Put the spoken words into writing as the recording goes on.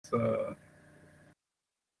So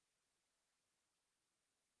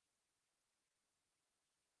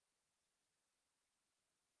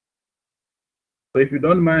if you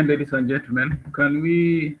don't mind, ladies and gentlemen, can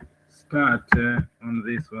we start on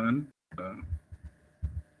this one?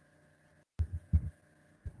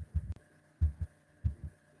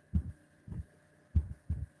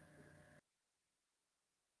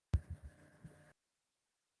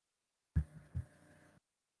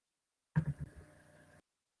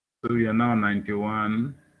 So we are now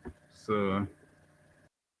 91. So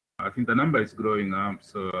I think the number is growing up.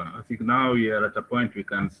 So I think now we are at a point we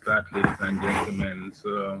can start, ladies and gentlemen.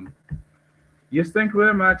 So yes, thank you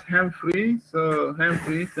very much, Humphrey. So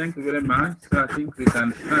Humphrey, thank you very much. So I think we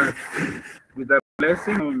can start with the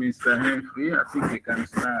blessing of Mr. Humphrey. I think we can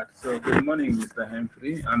start. So good morning, Mr.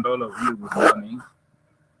 Humphrey, and all of you, good morning.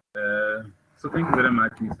 So thank you very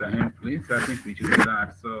much, Mr. Humphrey. So I think we should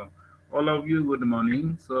start. So all of you, good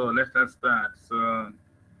morning. So let us start. So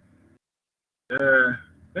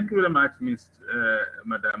thank you very much,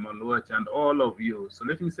 Madam Oluwach, and all of you. So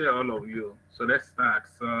let me say all of you. So let's start.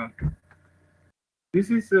 So this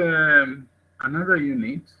is another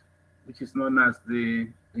unit, which is known as the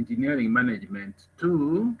Engineering Management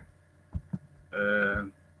 2.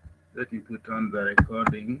 Let me put on the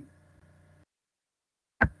recording.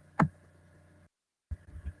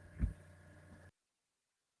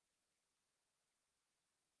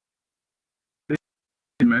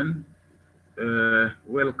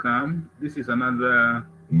 Welcome. This is another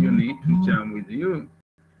unit which I'm with you.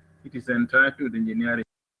 It is entitled Engineering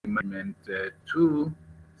Management 2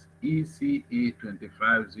 ECE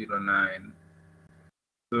 2509.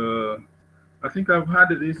 So I think I've had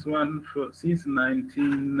this one since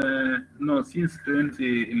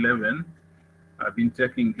 2011. I've been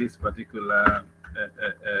taking this particular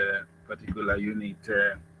unit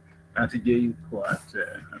at JU Court.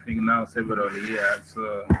 I think now several years.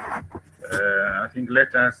 So I think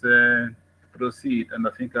let us proceed, and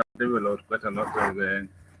I think I've developed quite a lot of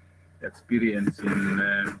experience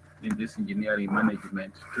in this engineering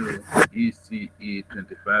management too, ECE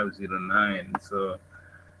 2509. So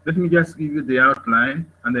let me just give you the outline,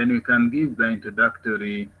 and then we can give the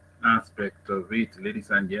introductory aspect of it,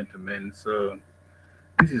 ladies and gentlemen. So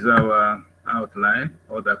this is our outline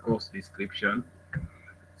or the course description.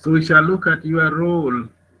 So we shall look at your role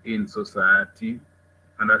in society,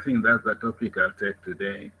 and I think that's the topic I'll take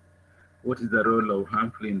today. What is the role of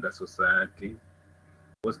Humphrey in the society?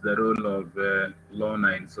 What's the role of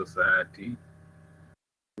Lorna in society?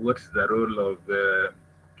 What's the role of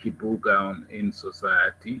Kibuga in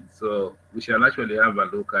society? So we shall actually have a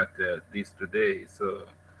look at this today. So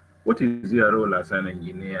what is your role as an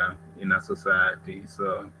engineer in a society?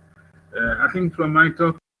 So I think from my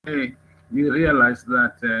talk today, you realize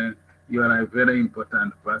that you are a very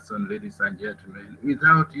important person, ladies and gentlemen.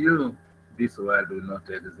 Without you, this world will not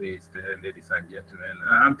exist, ladies and gentlemen.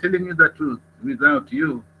 I'm telling you the truth. Without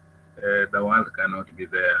you, the world cannot be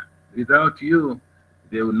there. Without you,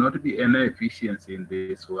 there will not be any efficiency in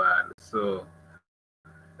this world. So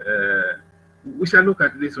we shall look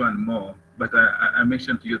at this one more. But I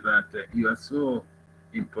mentioned to you that you are so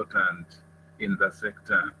important in the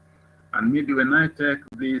sector. And maybe when I take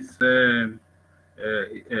this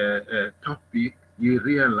topic, you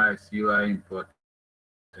realize you are important.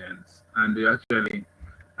 And you actually,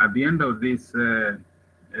 at the end of this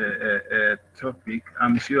topic,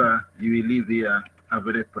 I'm sure you will leave here a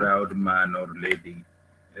very proud man or lady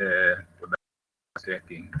for that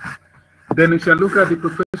taking. Then we shall look at the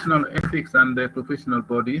professional ethics and the professional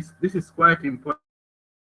bodies. This is quite important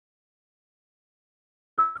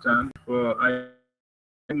for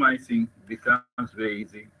itemizing becomes very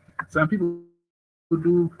easy. Some people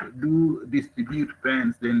who do distribute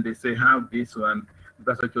pens, then they say have this one.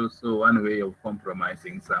 That's also one way of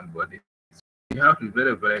compromising somebody. So you have to be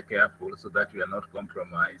very, very careful so that you are not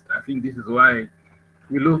compromised. I think this is why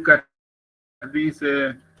we look at these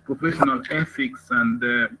professional ethics and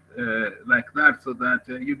like that, so that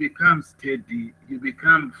you become steady, you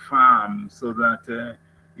become firm, so that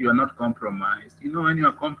you are not compromised. You know, when you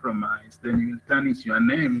are compromised, then you will tarnish your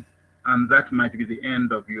name, and that might be the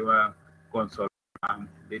end of your consulting,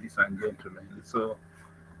 ladies and gentlemen. So,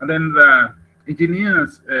 and then the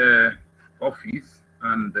engineer's office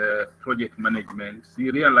and project management. So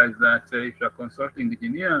you realize that if you're a consulting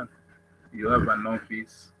engineer, you have an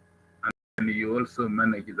office, and you also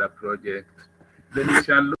manage the project. Then you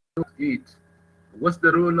shall look at it. What's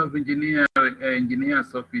the role of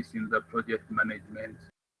engineer's office in the project management?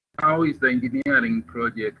 How is the engineering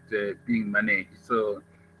project being managed? So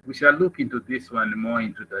we shall look into this one more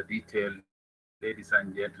into the detail, ladies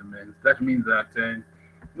and gentlemen. That means that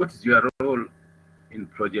what is your role in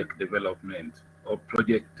project development or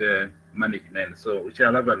project management? So we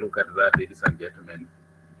shall have a look at that, ladies and gentlemen.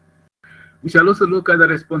 We shall also look at the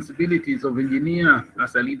responsibilities of engineer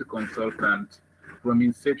as a lead consultant from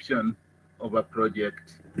inception of a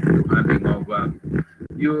project to handing over.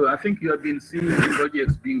 I think you have been seeing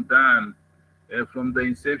projects being done from the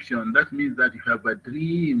inception. That means that you have a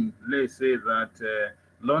dream. Let's say that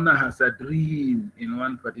Lorna has a dream in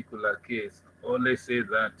one particular case, or let's say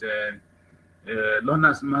that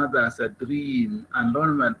Lorna's mother has a dream, and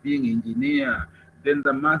Lorna being engineer, then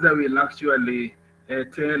the mother will actually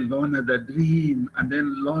tell Lorna the dream, and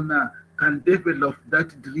then Lorna can develop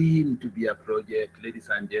that dream to be a project, ladies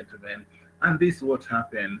and gentlemen. And this is what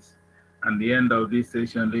happens. At the end of this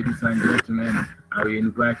session, ladies and gentlemen, I will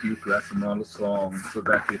invite you to a small song so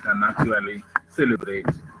that we can actually celebrate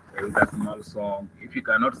with a small song. If you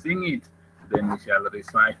cannot sing it, then we shall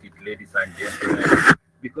recite it, ladies and gentlemen.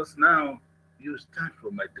 Because now you start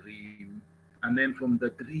from a dream, and then from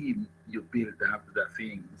the dream, you build up the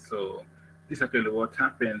thing. So this is actually what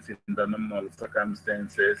happens in the normal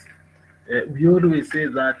circumstances. We always say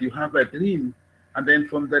that you have a dream, and then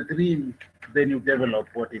from the dream, then you develop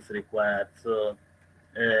what is required. So,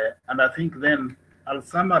 and I think then I'll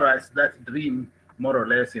summarize that dream more or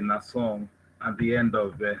less in a song at the end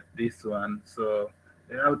of this one. So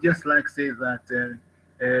I would just like to say that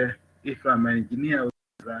if I'm an engineer,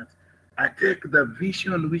 that I take the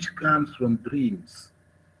vision which comes from dreams.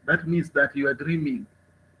 That means that you are dreaming.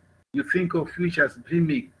 You think of future as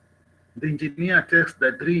dreaming. The engineer takes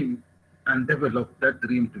the dream and develop that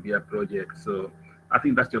dream to be a project. So I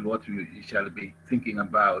think that's what you shall be thinking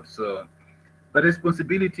about. So the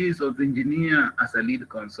responsibilities of the engineer as a lead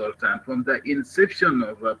consultant from the inception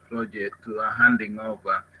of a project to a handing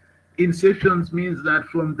over. Inception means that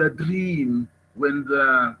from the dream, when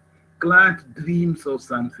the client dreams of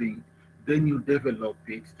something, then you develop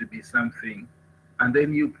it to be something, and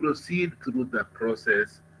then you proceed through the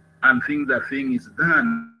process and think the thing is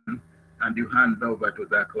done, and you hand over to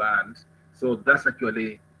the client. So that's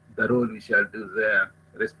actually the role we shall do there.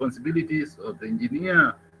 Responsibilities of the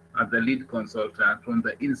engineer and the lead consultant from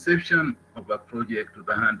the inception of a project to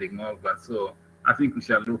the handing over. So I think we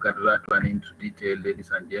shall look at that one into detail,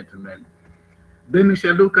 ladies and gentlemen. Then we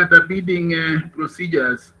shall look at the bidding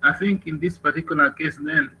procedures. I think in this particular case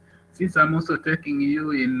then, since I'm also taking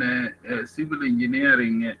you in civil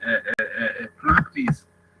engineering practice,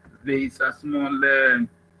 there is a small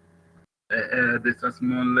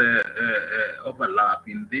overlap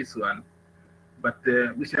in this one. But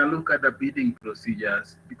we shall look at the bidding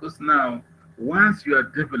procedures, because now, once you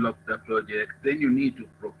have developed the project, then you need to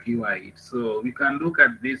procure it. So we can look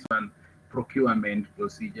at this one, procurement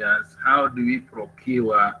procedures. How do we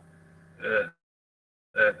procure a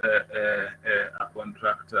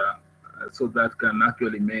contractor so that can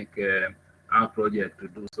actually make our project to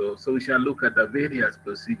do so? So we shall look at the various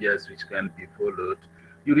procedures which can be followed.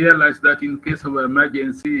 You realize that in case of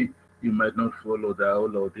emergency, you might not follow the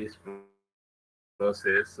whole of this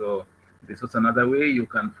process. So this is another way you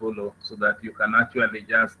can follow, so that you can actually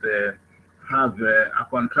just have a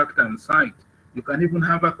contractor on site. You can even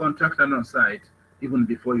have a contractor on site even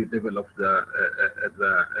before you develop the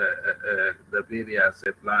various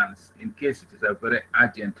plans, in case it is a very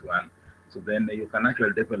urgent one. So then you can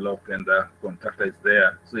actually develop when the contractor is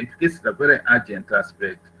there. So if this is a very urgent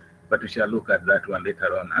aspect, but we shall look at that one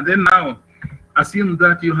later on. And then now, assume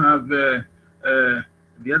that you have, the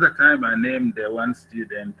other time I named one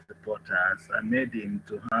student Potters, I made him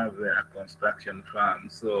to have a construction firm.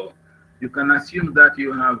 So you can assume that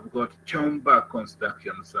you have got Chomba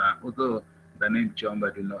Construction, sir, although the name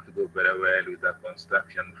Chomba do not go very well with a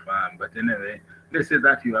construction firm. But anyway, let's say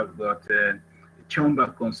that you have got a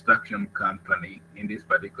Chomba Construction Company in this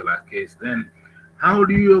particular case. Then how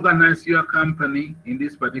do you organize your company in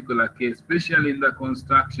this particular case, especially in the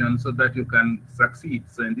construction, so that you can succeed?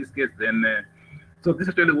 So in this case, then, so this is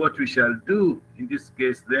actually what we shall do in this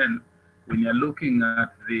case. Then, when you're looking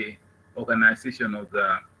at the organization of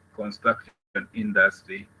the construction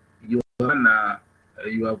industry, you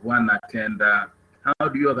have one attender. How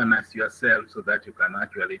do you organize yourself so that you can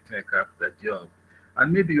actually take up the job?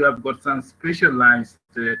 And maybe you have got some specialized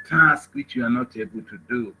task which you are not able to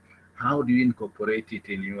do. How do you incorporate it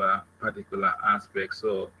in your particular aspect?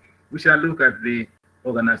 So we shall look at the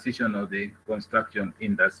organization of the construction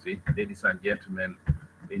industry, ladies and gentlemen,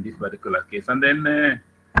 in this particular case. And then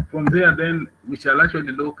from there, then we shall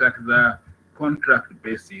actually look at the contract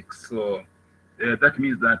basics. So that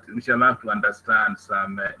means that we shall have to understand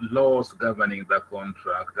some laws governing the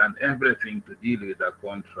contract and everything to deal with the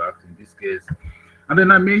contract in this case. And then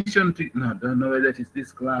I mentioned, no, I don't know whether it is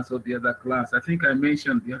this class or the other class. I think I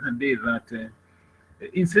mentioned the other day that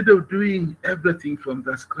instead of doing everything from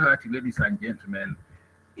the scratch, ladies and gentlemen,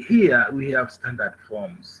 here we have standard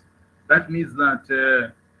forms. That means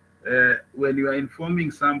that when you are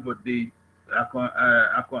informing somebody, a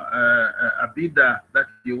bidder, that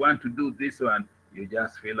you want to do this one, you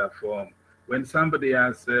just fill a form. When somebody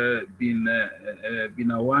has been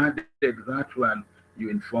awarded that one, you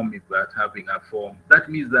inform it about having a form. That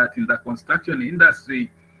means that in the construction industry,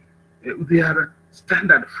 there are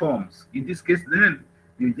standard forms. In this case, then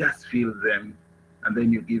you just fill them and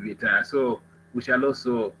then you give it. So we shall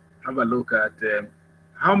also have a look at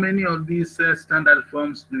how many of these standard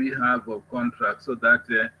forms do we have of contracts, so that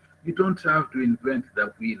you don't have to invent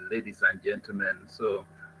the wheel, ladies and gentlemen. So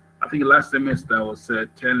I think last semester I was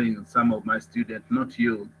telling some of my students, not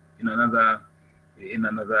you, in another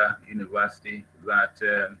university, that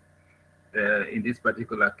in this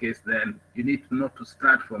particular case, then you need not to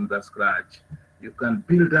start from the scratch. You can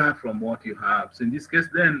build up from what you have. So in this case,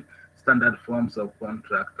 then standard forms of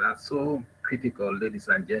contract are so critical, ladies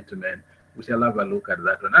and gentlemen. We shall have a look at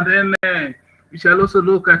that one, and then we shall also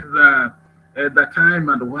look at the time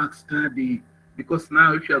and work study, because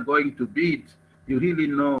now if you are going to bid, you really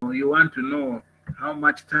know, you want to know how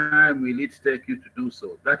much time will it take you to do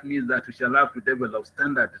so. That means that we shall have to develop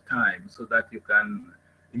standard time so that you can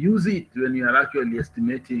use it when you are actually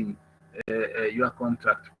estimating your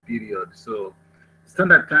contract period. So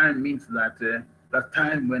standard time means that the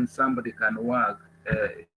time when somebody can work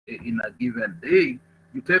in a given day.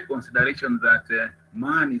 You take consideration that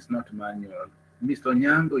man is not manual, Mr.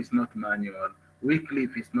 Nyango is not manual,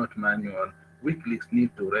 Wycliffe is not manual, Wycliffe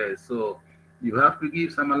needs to rest. So you have to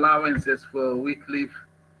give some allowances for Wycliffe,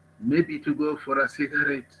 maybe to go for a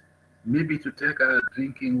cigarette, maybe to take a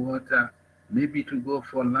drinking water, maybe to go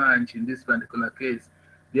for lunch. In this particular case,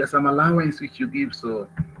 there are some allowance which you give. So,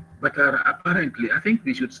 but apparently, I think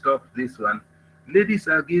we should stop this one. Ladies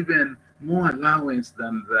are given more allowance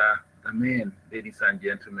than the men, ladies and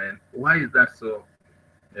gentlemen. Why is that so?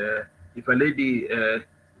 If a lady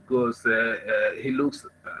goes, he looks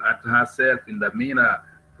at herself in the mirror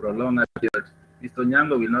for a longer period, Mr.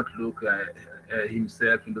 Nyango will not look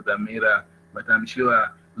himself into the mirror, but I'm sure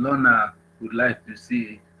Lorna would like to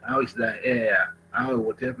see how is the hair, how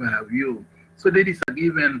whatever have you. So ladies are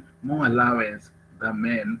given more allowance than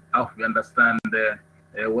men. How we understand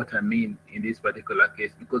what I mean in this particular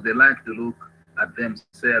case, because they like to look at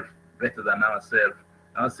themselves better than ourselves.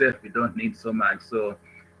 Ourselves, we don't need so much. So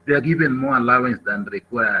they are given more allowance than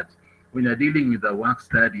required. When you're dealing with the work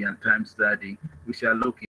study and time study, we shall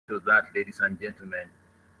look into that, ladies and gentlemen.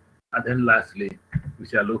 And then lastly, we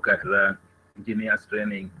shall look at the engineer's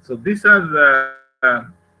training. So these are the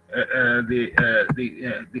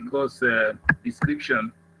course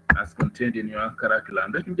description as contained in your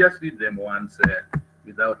curriculum. Let me just read them once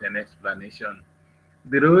without an explanation.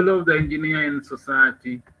 The role of the engineer in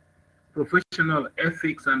society, professional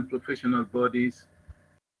ethics and professional bodies,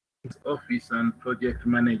 office and project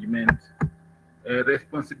management,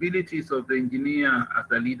 responsibilities of the engineer as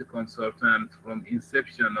the lead consultant from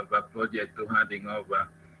inception of a project to handing over,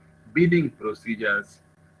 bidding procedures,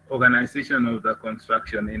 organization of the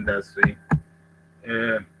construction industry,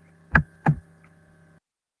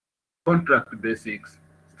 contract basics,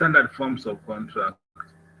 standard forms of contract,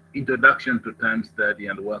 introduction to time study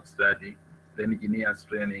and work study, the engineer's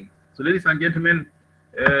training. So ladies and gentlemen,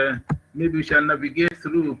 maybe we shall navigate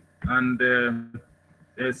through and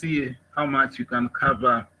see how much you can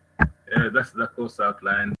cover. That's the course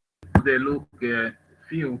outline. They look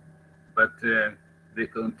few, but they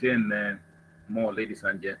contain more, ladies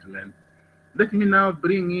and gentlemen. Let me now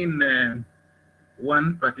bring in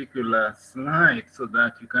one particular slide so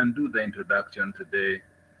that you can do the introduction today.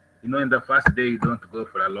 You know, in the first day, you don't go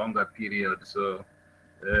for a longer period, so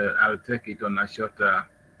I'll take it on a shorter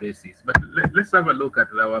basis. But let's have a look at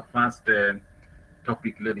our first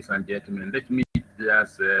topic, ladies and gentlemen. Let me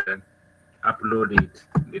just upload it,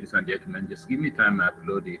 ladies and gentlemen. Just give me time to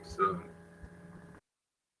upload it. So.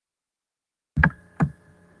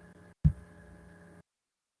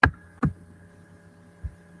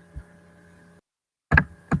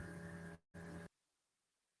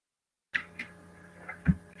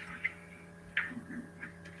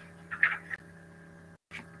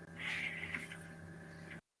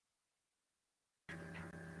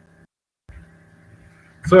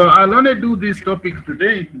 So I'll only do this topic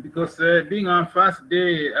today because being our first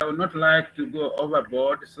day, I would not like to go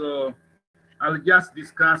overboard. So I'll just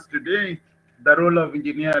discuss today the role of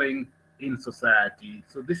engineering in society.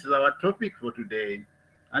 So this is our topic for today.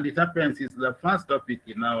 And it happens it's the first topic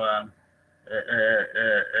in our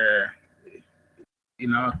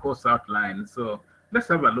in our course outline. So let's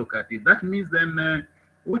have a look at it. That means then,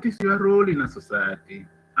 what is your role in a society?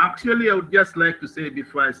 Actually, I would just like to say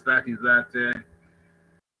before I start is that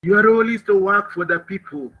your role is to work for the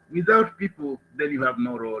people. Without people, then you have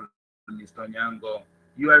no role, Mr. Onyango.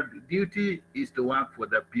 Your duty is to work for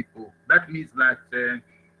the people. That means that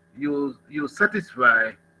you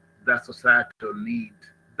satisfy the societal need.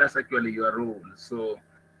 That's actually your role. So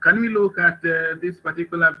can we look at this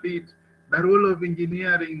particular bit, the role of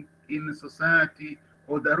engineering in a society,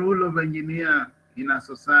 or the role of engineer in a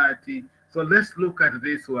society? So let's look at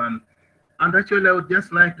this one. And actually, I would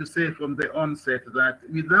just like to say from the onset that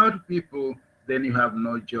without people, then you have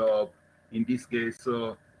no job in this case.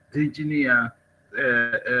 So the engineer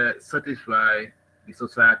satisfy the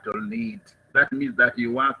societal need. That means that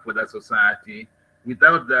you work for the society.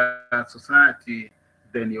 Without the society,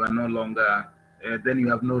 then you are no longer, then you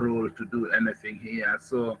have no role to do anything here.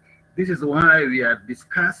 So this is why we are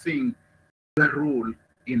discussing the role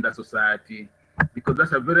in the society, because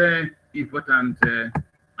that's a very important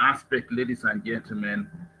aspect, ladies and gentlemen,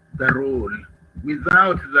 the role.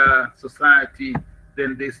 Without the society,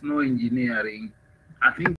 then there's no engineering.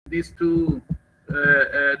 I think these two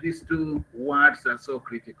words are so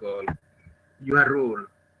critical. Your role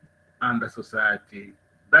and the society.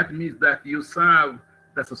 That means that you serve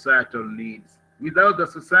the societal needs. Without the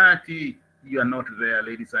society, you are not there,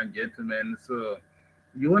 ladies and gentlemen. So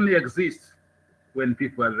you only exist when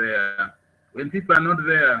people are there. When people are not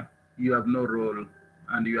there, you have no role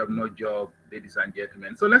and you have no job, ladies and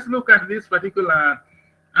gentlemen. So let's look at this particular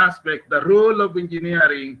aspect, the role of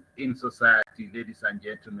engineering in society, ladies and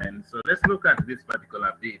gentlemen. So let's look at this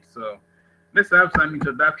particular bit. So let's have some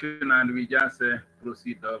introduction and we just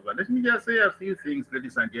proceed over. Let me just say a few things,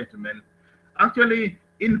 ladies and gentlemen. Actually,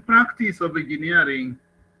 in practice of engineering,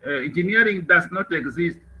 engineering does not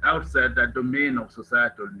exist outside the domain of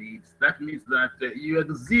societal needs. That means that you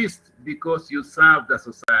exist because you serve the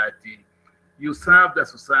society. You serve the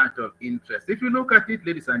societal interest. If you look at it,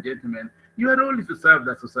 ladies and gentlemen, your role is to serve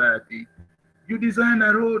the society. You design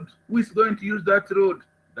a road. Who is going to use that road?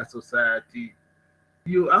 The society.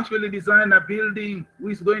 You actually design a building. Who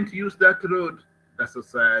is going to use that road? The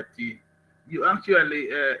society. You actually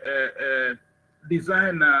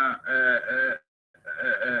design a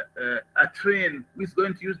train. Who is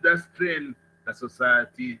going to use that train? The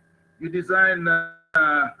society. You design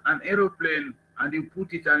an aeroplane and you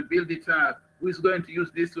put it and build it up. Who is going to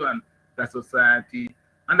use this one? The society.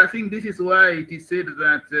 And I think this is why it is said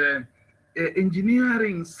that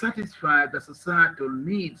engineering satisfies the societal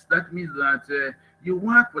needs. That means that you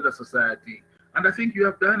work for the society. And I think you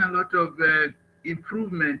have done a lot of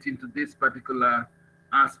improvement into this particular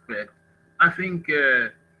aspect. I think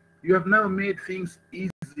you have now made things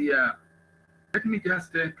easier. Let me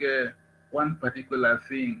just take one particular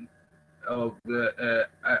thing of a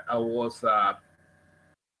WhatsApp.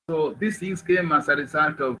 So these things came as a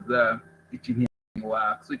result of the engineering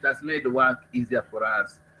work. So it has made work easier for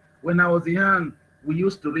us. When I was young, we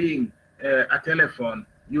used to ring a telephone.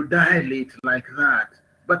 You dial it like that.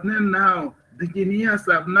 But then now, the engineers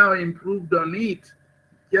have now improved on it.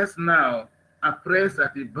 Just now, a press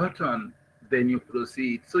at the button, then you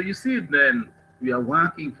proceed. So you see, then we are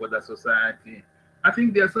working for the society. I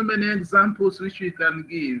think there are so many examples which we can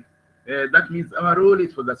give. That means our role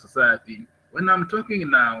is for the society. When I'm talking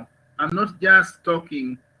now, I'm not just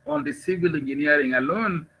talking on the civil engineering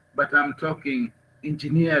alone, but I'm talking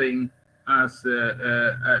engineering as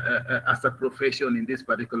a profession in this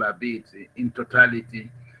particular bit, in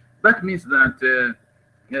totality. That means that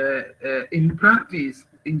in practice,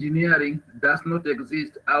 engineering does not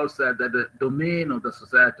exist outside the domain of the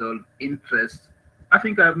societal interest. I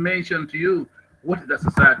think I've mentioned to you what is the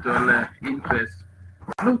societal interest.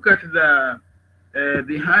 Look at the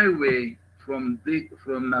highway from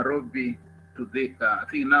Nairobi to Thika. I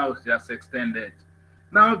think now it's just extended.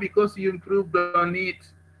 Now, because you improved on it,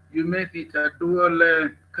 you made it a dual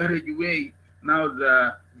carriageway. Now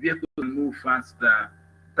the vehicle move faster.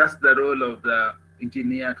 That's the role of the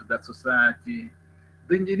engineer to the society.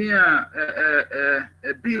 The engineer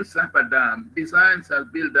builds up a dam, designs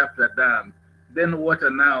and build up the dam. Then water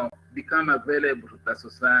now become available to the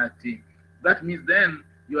society. That means then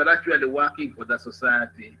you are actually working for the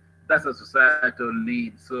society. That's a societal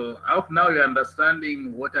need. So I hope now you're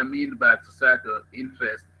understanding what I mean by societal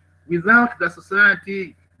interest. Without the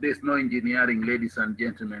society, there's no engineering, ladies and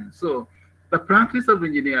gentlemen. So the practice of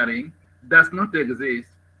engineering does not exist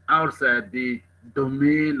outside the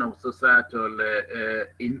domain of societal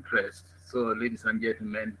interest. So, ladies and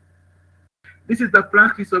gentlemen, this is the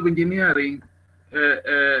practice of engineering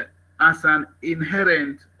as an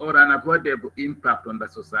inherent or unavoidable impact on the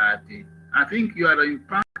society. I think you are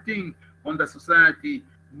impacting on the society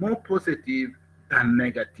more positive than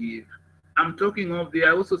negative. I'm talking of there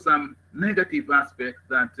are also some negative aspects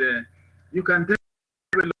that you can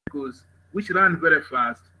develop vehicles which run very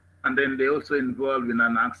fast, and then they also involve in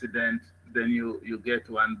an accident. Then you get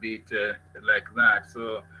one bit like that.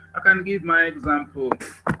 So I can give my example.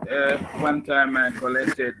 One time I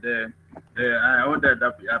collected, I ordered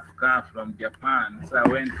a car from Japan, so I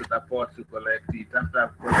went to the port to collect it. After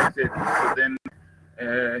I've collected it, so then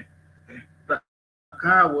the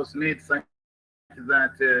car was made such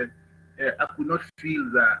that I could not feel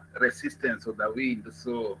the resistance of the wind.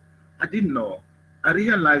 So I didn't know. I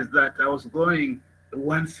realized that I was going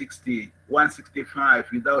 160,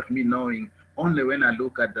 165 without me knowing, only when I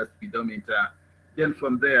look at the speedometer. Then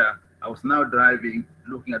from there, I was now driving,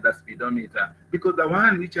 looking at the speedometer. Because the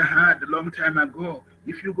one which I had a long time ago,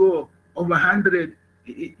 if you go over 100,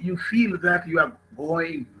 you feel that you are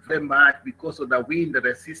going very much because of the wind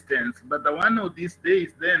resistance. But the one of these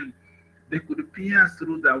days, then, they could pierce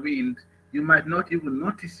through the wind. You might not even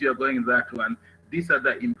notice you're going that one. These are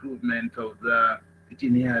the improvement of the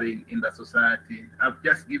engineering in the society. I've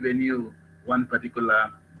just given you one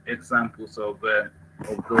particular examples of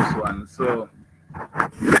those ones. So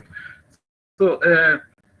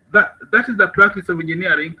that is the practice of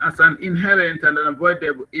engineering as an inherent and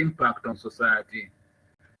unavoidable impact on society.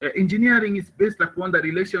 Engineering is based upon the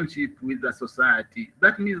relationship with the society.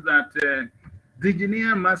 That means that the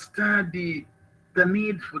engineer must study the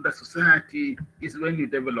need for the society is when you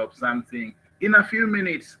develop something. In a few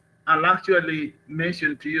minutes, I'll actually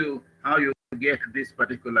mention to you how you get this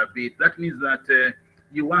particular bit. That means that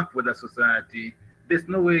you work for the society. There's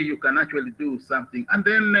no way you can actually do something. And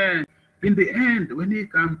then in the end, when you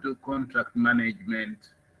come to contract management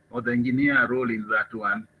or the engineer role in that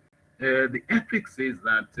one, the ethics is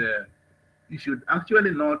that you should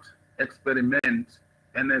actually not experiment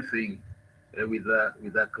anything with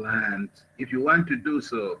a client. If you want to do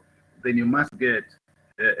so, then you must get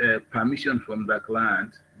permission from the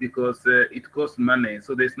client, because it costs money.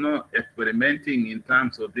 So there's no experimenting in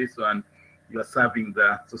terms of this one. You are serving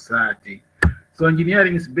the society. So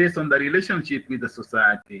engineering is based on the relationship with the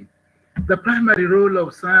society. The primary role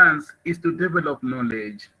of science is to develop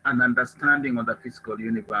knowledge and understanding of the physical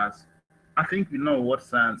universe. I think we know what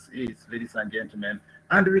science is, ladies and gentlemen,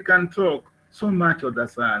 and we can talk so much of the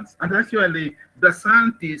science. And actually, the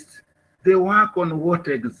scientists, they work on what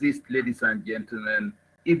exists, ladies and gentlemen.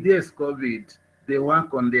 If there's COVID, they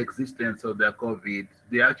work on the existence of the COVID.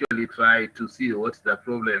 They actually try to see what's the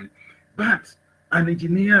problem. But an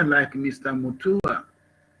engineer like Mr. Mutua,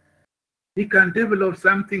 he can develop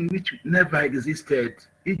something which never existed.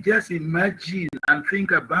 He just imagine and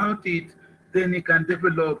think about it, then he can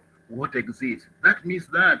develop what exists. That means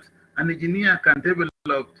that an engineer can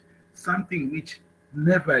develop something which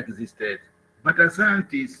never existed, but a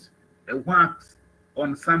scientist works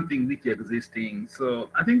on something which is existing. So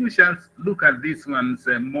I think we shall look at these ones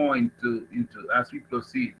more into as we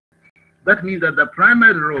proceed. That means that the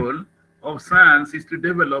primary role of science is to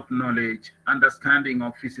develop knowledge, understanding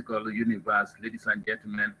of physical universe, ladies and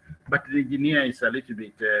gentlemen. But the engineer is a little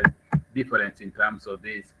bit different in terms of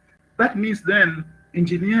this. That means then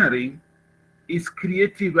engineering is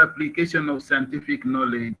creative application of scientific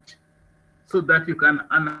knowledge so that you can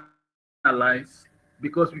analyze,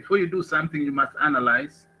 because before you do something, you must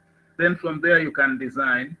analyze. Then from there, you can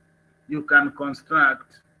design, you can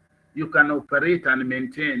construct, you can operate and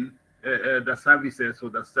maintain the services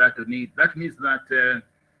of the society need. That means that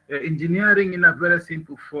engineering in a very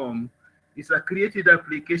simple form is a creative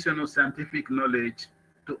application of scientific knowledge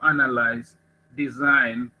to analyze,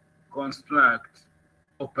 design, construct,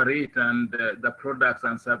 operate, and the products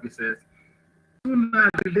and services. To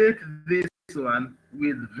relate this one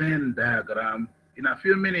with Venn diagram. In a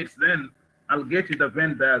few minutes, then I'll get to the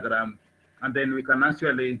Venn diagram, and then we can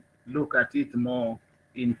actually look at it more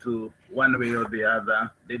into one way or the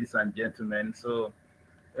other, ladies and gentlemen. So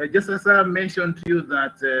just as I mentioned to you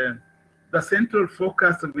that the central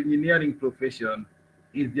focus of engineering profession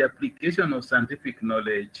is the application of scientific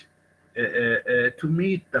knowledge to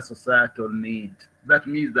meet the societal need. That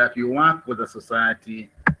means that you work for the society,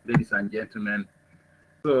 ladies and gentlemen.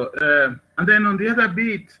 So, and then on the other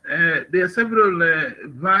bit, there are several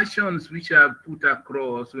versions which are put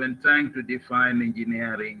across when trying to define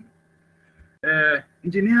engineering.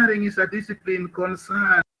 Engineering is a discipline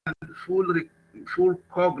concerned full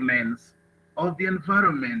cognizance of the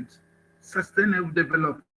environment, sustainable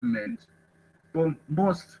development, for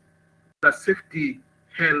most the safety,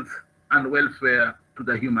 health, and welfare to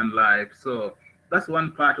the human life. So That's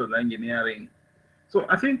one part of the engineering. So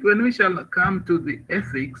I think when we shall come to the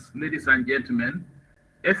ethics, ladies and gentlemen,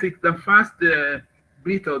 ethics, the first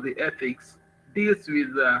bit of the ethics deals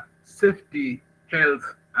with safety, health,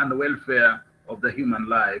 and welfare of the human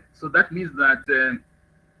life. So that means that the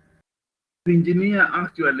engineer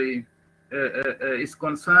actually is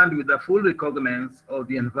concerned with the full recognizance of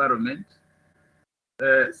the environment,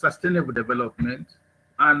 sustainable development,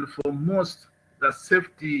 and for most, the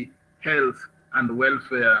safety, health, and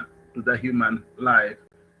welfare to the human life.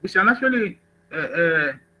 We shall actually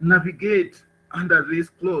navigate under this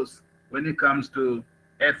clause when it comes to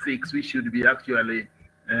ethics, which should be actually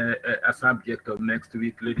a subject of next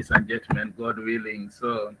week, ladies and gentlemen, God willing.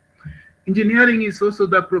 So engineering is also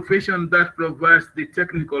the profession that provides the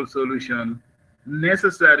technical solution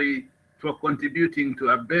necessary for contributing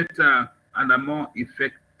to a better and a more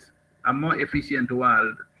efficient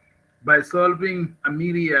world by solving a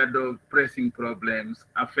myriad of pressing problems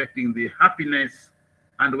affecting the happiness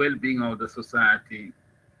and well-being of the society.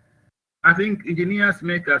 I think engineers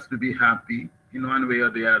make us to be happy in one way or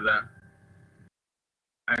the other.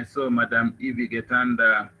 I saw Madam Evie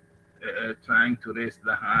Getanda trying to raise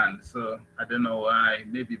the hand, so I don't know why,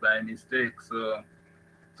 maybe by mistake. So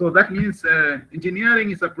that means engineering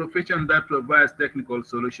is a profession that provides technical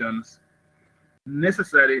solutions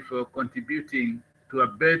necessary for contributing to a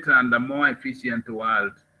better and a more efficient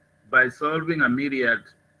world by solving a myriad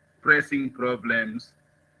pressing problems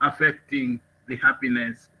affecting the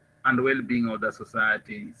happiness and well-being of the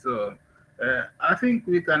society. So I think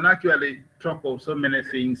we can actually talk of so many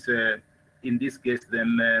things in this case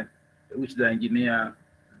then which the engineer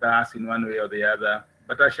does in one way or the other,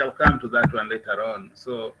 but I shall come to that one later on.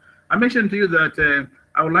 So I mentioned to you that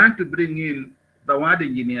I would like to bring in the word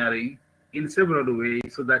engineering in several ways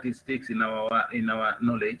so that it sticks in our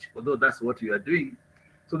knowledge, although that's what we are doing.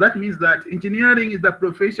 So that means that engineering is the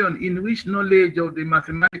profession in which knowledge of the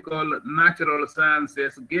mathematical, natural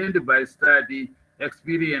sciences gained by study,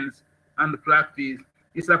 experience, and practice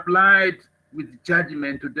is applied with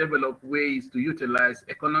judgment to develop ways to utilize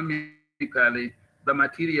economically the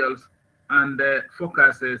materials and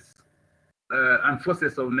forces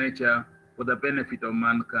of nature for the benefit of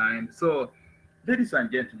mankind. So, ladies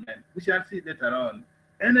and gentlemen, we shall see later on.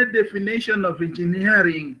 Any definition of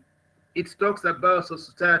engineering, it talks about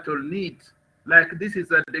societal needs. Like this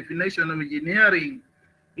is a definition of engineering.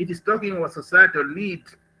 It is talking about societal need.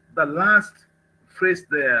 The last phrase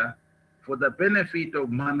there, for the benefit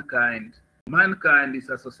of mankind. Mankind is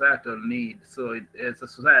a societal need. So it's a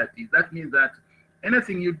society. That means that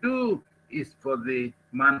anything you do is for the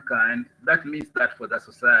mankind. That means that for the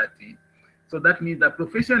society. So that means the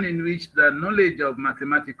profession in which the knowledge of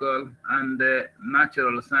mathematical and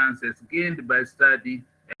natural sciences gained by study,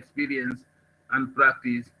 experience, and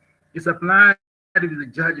practice is applied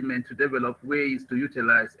with judgment to develop ways to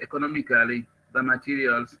utilize economically the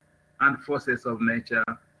materials and forces of nature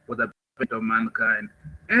for the benefit of mankind.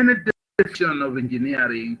 Any definition of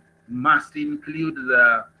engineering must include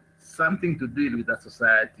something to do with the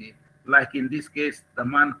society. Like in this case, the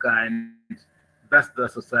mankind, that's the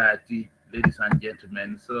society, ladies and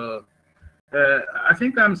gentlemen. So I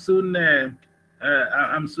think I'm soon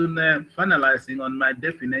finalizing on my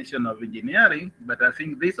definition of engineering, but I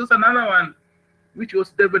think this was another one which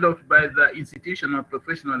was developed by the Institution of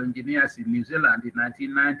Professional Engineers in New Zealand in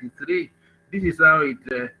 1993. This is how it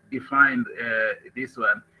defined this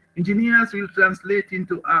one. Engineers will translate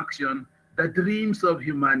into action the dreams of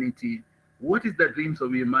humanity. What is the dreams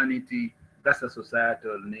of humanity? That's a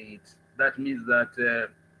societal need. That means that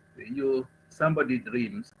somebody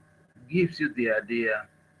dreams, gives you the idea,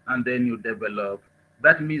 and then you develop.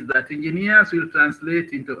 That means that engineers will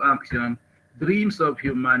translate into action dreams of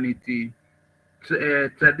humanity,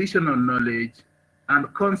 traditional knowledge,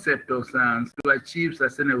 and concept of science to achieve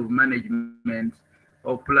sustainable management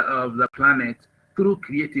of the planet through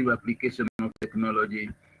creative application of technology.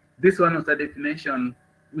 This one was a definition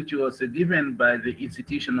which was given by the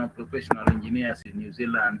Institution of Professional Engineers in New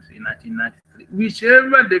Zealand in 1993.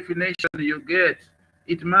 Whichever definition you get,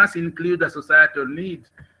 it must include a societal need.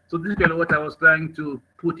 So this is what I was trying to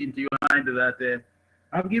put into your mind, that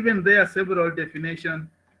I've given there several definitions,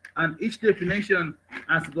 and each definition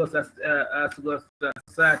has got a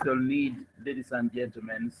societal need, ladies and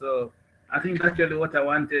gentlemen. So I think that's actually what I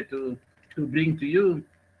wanted to bring to you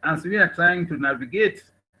as we are trying to navigate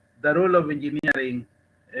the role of engineering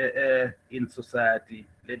in society,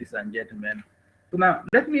 ladies and gentlemen. So now,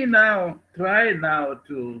 let me now try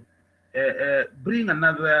to bring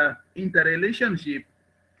another interrelationship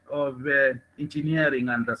of engineering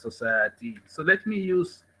and the society. So let me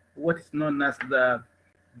use what is known as the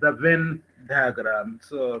the Venn diagram.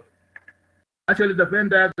 So actually, the Venn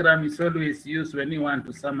diagram is always used when you want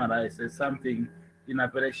to summarize something in a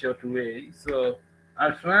very short way. So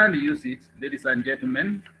I'll try and use it, ladies and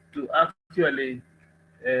gentlemen, to actually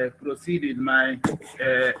proceed in my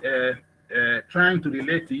trying to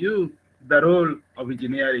relate to you the role of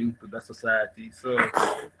engineering to the society. So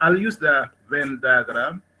I'll use the Venn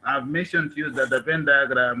diagram. I've mentioned to you that the Venn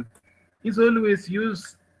diagram is always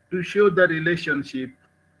used to show the relationship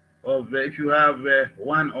of if you have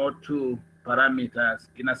one or two parameters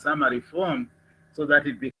in a summary form so that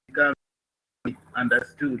it becomes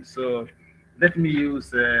understood. So let me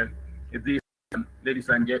use this, ladies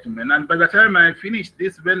and gentlemen. And by the time I finish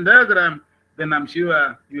this Venn diagram, then I'm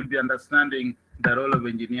sure you'll be understanding the role of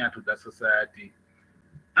engineer to the society.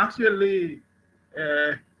 Actually,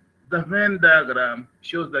 the Venn diagram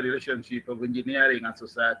shows the relationship of engineering and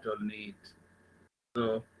societal need.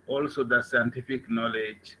 So also the scientific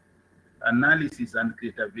knowledge, analysis and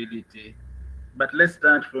creativity. But let's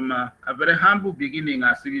start from a very humble beginning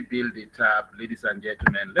as we build it up, ladies and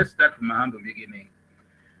gentlemen. Let's start from a humble beginning.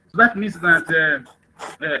 So that means that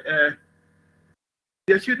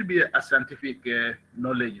there should be a scientific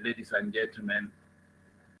knowledge, ladies and gentlemen.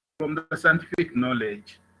 From the scientific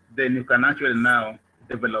knowledge, then you can actually now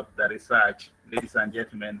develop the research, ladies and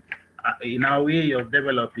gentlemen, in our way of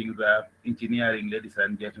developing the engineering, ladies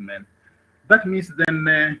and gentlemen. That means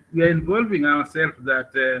then we are involving ourselves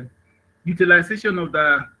that utilization of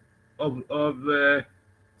the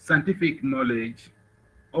scientific knowledge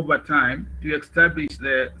over time to establish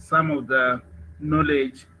some of the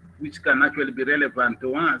knowledge which can actually be relevant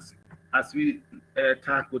to us as we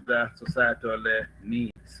tackle the societal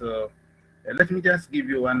needs. So let me just give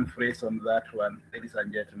you one phrase on that one, ladies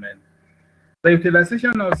and gentlemen. The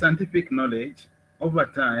utilization of scientific knowledge over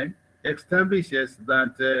time establishes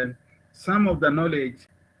that some of the knowledge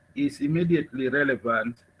is immediately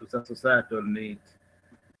relevant to the societal need,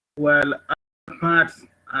 while other parts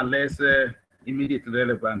are less immediately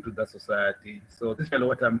relevant to the society. So this is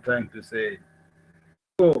what I'm trying to say.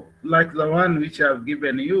 So like the one which I've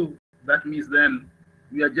given you, that means then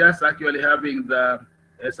we are just actually having the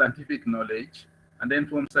scientific knowledge, and then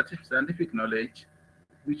from scientific knowledge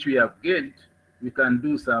which we have gained, we can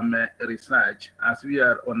do some research as we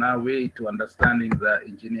are on our way to understanding the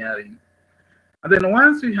engineering. And then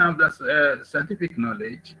once we have the scientific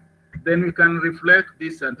knowledge, then we can reflect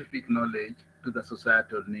this scientific knowledge to the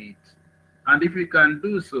societal needs. And if we can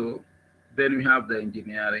do so, then we have the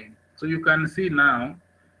engineering. So you can see now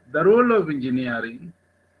the role of engineering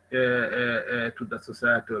to the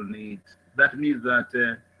societal needs. That means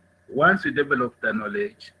that once you develop the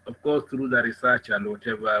knowledge, of course, through the research and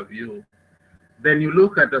whatever view, then you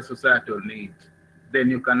look at the societal needs, then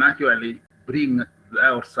you can actually bring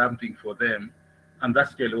out something for them. And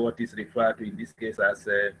that's really what is referred to in this case as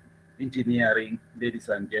engineering, ladies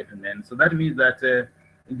and gentlemen. So that means that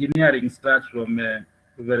engineering starts from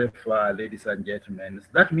very far, ladies and gentlemen. So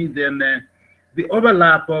that means then the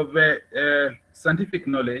overlap of scientific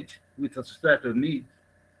knowledge with the societal needs,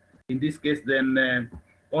 in this case then,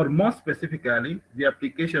 or more specifically, the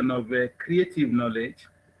application of creative knowledge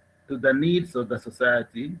to the needs of the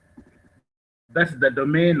society, that's the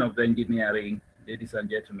domain of the engineering, ladies and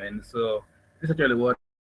gentlemen. So this is actually what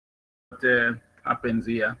happens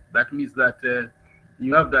here. That means that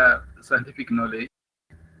you have the scientific knowledge,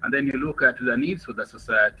 and then you look at the needs of the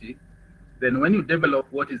society. Then when you develop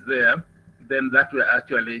what is there, then that will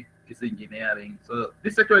actually is engineering. So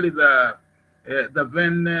this is actually the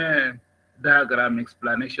Venn diagram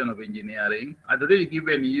explanation of engineering. I've already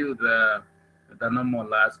given you the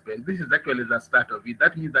normal aspect. This is actually the start of it.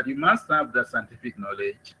 That means that you must have the scientific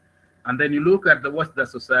knowledge, and then you look at what the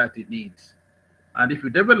society needs. And if you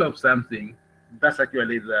develop something, that's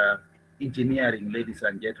actually the engineering, ladies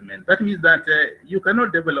and gentlemen. That means that you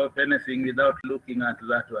cannot develop anything without looking at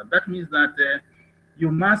that one. That means that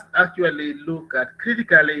you must actually look at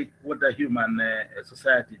critically what the human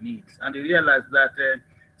society needs. And you realize that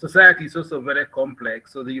society is also very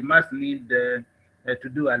complex, so that you must need to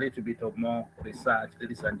do a little bit of more research,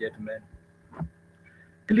 ladies and gentlemen.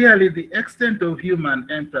 Clearly, the extent of human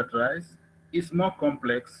enterprise is more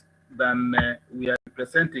complex than we are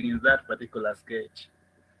presenting in that particular sketch.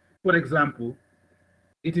 For example,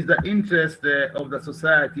 it is the interest of the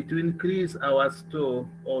society to increase our store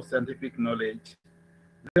of scientific knowledge.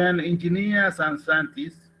 Then engineers and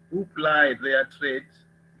scientists who ply their trade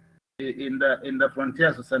in the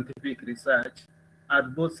frontiers of scientific research are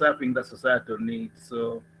both serving the societal needs.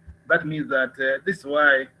 So that means that this is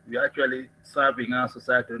why we are actually serving our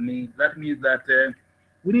societal needs. That means that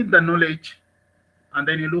we need the knowledge and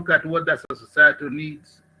then you look at what the society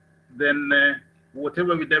needs, then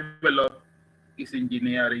whatever we develop is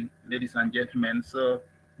engineering, ladies and gentlemen. So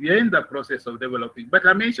we are in the process of developing. But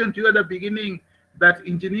I mentioned to you at the beginning that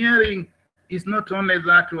engineering is not only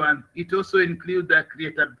that one, it also includes the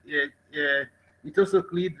it also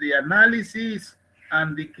includes the analysis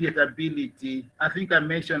and the creatability. I think I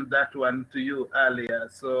mentioned that one to you earlier.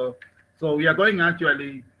 So we are going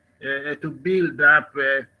actually to build up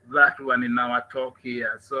that one in our talk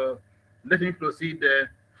here. So let me proceed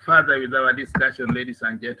further with our discussion, ladies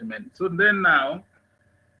and gentlemen. So then now,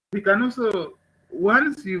 we can also,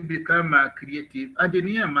 once you become a creative,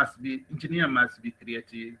 engineer must be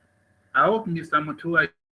creative. I hope, Mr. Mutua,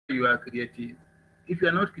 you are creative. If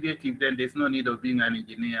you're not creative, then there's no need of being an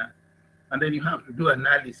engineer. And then you have to do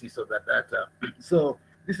analysis of the data. So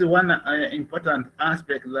this is one important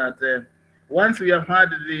aspect that once we have had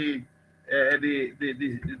the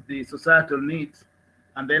societal needs,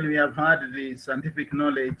 and then we have had the scientific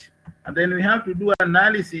knowledge, and then we have to do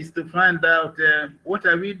analysis to find out what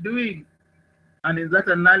are we doing. And in that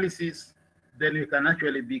analysis, then you can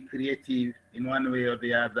actually be creative in one way or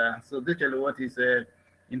the other. So that's actually what is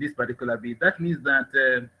in this particular bit. That means that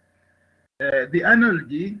the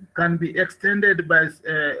analogy can be extended by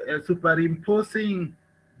superimposing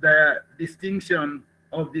the distinction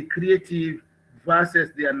of the creative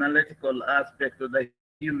versus the analytical aspect of the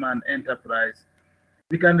human enterprise.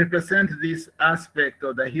 We can represent this aspect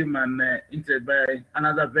of the human by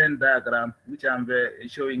another Venn diagram, which I'm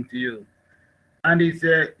showing to you. And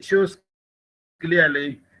it shows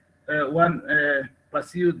clearly one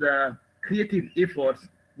pursue the creative efforts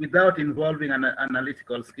without involving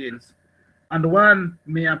analytical skills. And one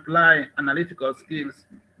may apply analytical skills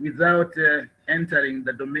without entering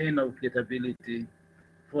the domain of creativity.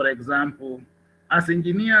 For example, as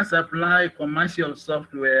engineers apply commercial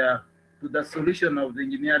software to the solution of the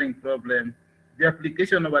engineering problem, the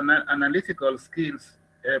application of analytical skills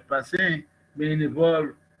per se may involve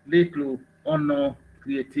little or no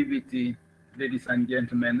creativity, ladies and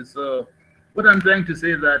gentlemen. So what I'm trying to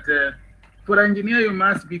say is that for an engineer, you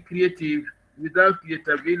must be creative. Without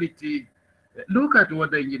creativity, look at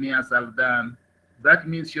what the engineers have done. That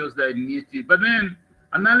means shows the initiative. But then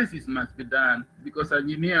analysis must be done because an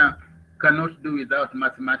engineer cannot do without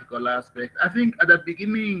mathematical aspect. I think at the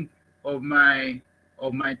beginning of my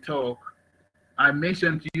talk, I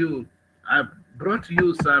mentioned to you, I brought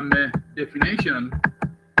you some definition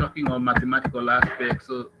talking of mathematical aspects.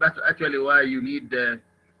 So that's actually why you need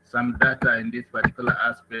some data in this particular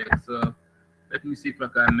aspect. So let me see if I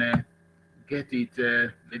can get it,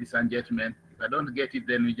 ladies and gentlemen. If I don't get it,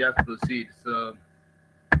 then we just proceed. So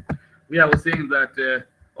we are saying that,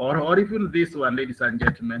 or even this one, ladies and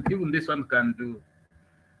gentlemen, even this one can do.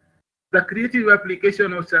 The creative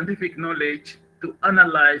application of scientific knowledge to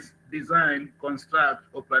analyze, design, construct,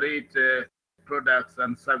 operate products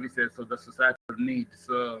and services of the societal needs.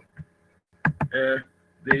 So there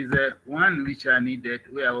is one which I needed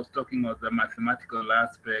where I was talking of the mathematical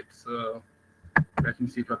aspect. So let me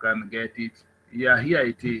see if I can get it. Yeah, here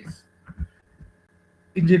it is.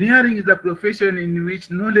 Engineering is a profession in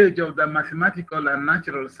which knowledge of the mathematical and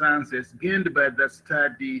natural sciences gained by the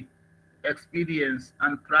study, experience,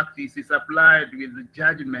 and practice is applied with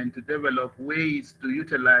judgment to develop ways to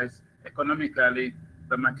utilize economically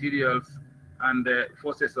the materials and the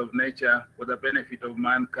forces of nature for the benefit of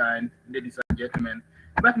mankind, ladies and gentlemen.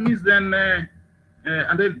 That means then,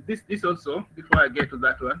 and then this also, before I get to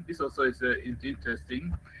that one, this also is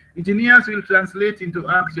interesting. Engineers will translate into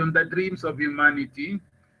action the dreams of humanity,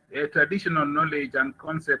 traditional knowledge and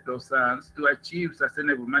concept of science to achieve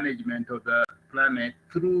sustainable management of the planet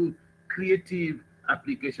through creative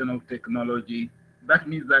application of technology. That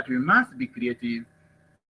means that we must be creative.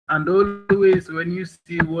 And always when you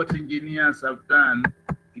see what engineers have done,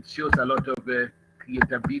 it shows a lot of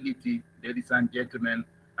creativity, ladies and gentlemen.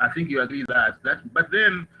 I think you agree that. But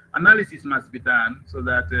then analysis must be done so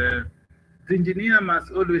that the engineer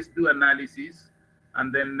must always do analysis,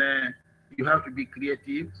 and then you have to be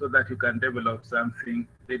creative so that you can develop something,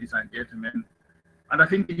 ladies and gentlemen. And I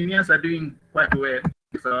think engineers are doing quite well.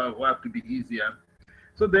 It's our work to be easier.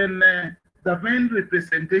 So then the Venn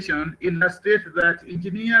representation illustrates that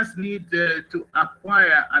engineers need to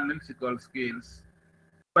acquire analytical skills,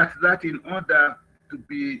 but that in order to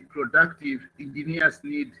be productive, engineers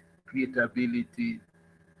need creativity.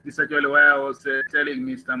 This is actually why I was telling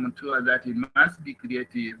Mr. Mutua that he must be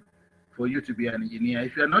creative for you to be an engineer.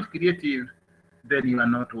 If you're not creative, then you are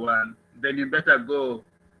not one. Then you better go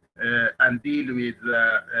and deal with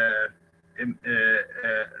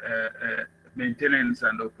maintenance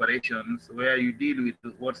and operations, where you deal with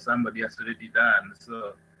what somebody has already done.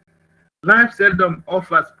 So life seldom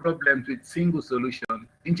offers problems with single solution.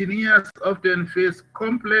 Engineers often face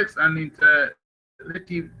complex and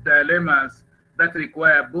interrelative dilemmas that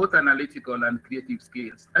require both analytical and creative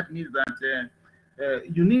skills. That means that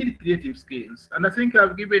you need creative skills. And I think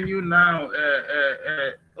I've given you now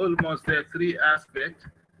almost three aspects.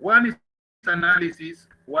 One is analysis,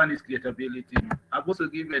 one is creativity. I've also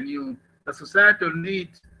given you the societal need,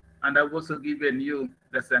 and I've also given you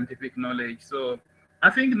the scientific knowledge. So I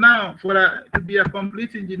think now to be a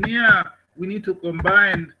complete engineer, we need to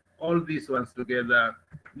combine all these ones together,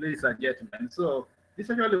 ladies and gentlemen. So this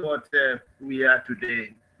is actually what we are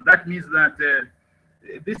today. That means that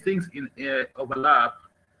these things overlap.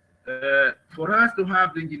 For us to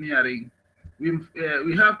have the engineering,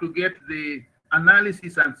 we have to get the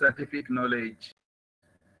analysis and scientific knowledge,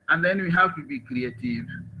 and then we have to be creative,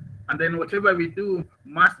 and then whatever we do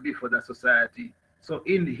must be for the society. So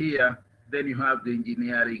in here, then you have the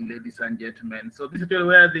engineering, ladies and gentlemen. So this is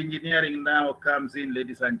where the engineering now comes in,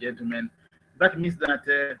 ladies and gentlemen. That means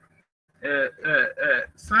that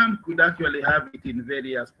some could actually have it in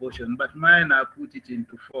various portions, but mine I put it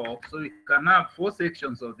into 4. So we can have 4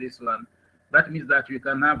 sections of this one. That means that we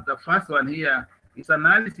can have the first one here is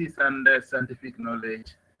analysis and scientific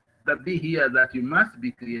knowledge. The B here that you must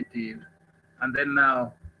be creative. And then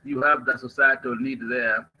now you have the societal need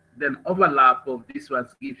there. Then overlap of this one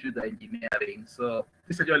gives you the engineering. So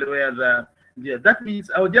this is actually where that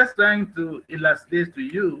means I was just trying to illustrate to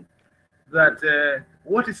you that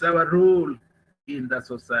what is our role in the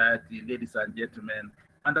society, ladies and gentlemen.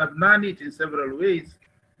 And I've done it in several ways.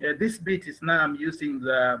 This bit is now I'm using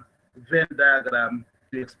the Venn diagram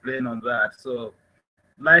to explain on that. So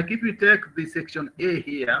like if you take the section A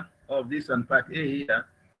here, of this one, part A here,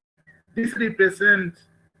 this represents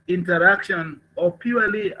interaction of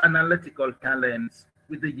purely analytical talents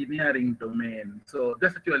with the engineering domain. So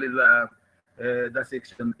that's actually the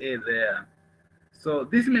section A there. So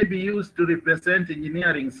this may be used to represent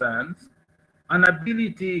engineering science, an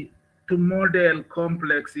ability to model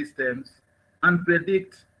complex systems and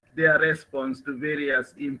predict their response to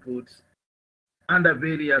various inputs under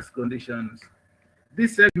various conditions.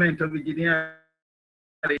 This segment of engineering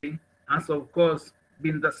has, of course,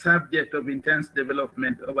 been the subject of intense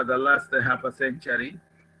development over the last half a century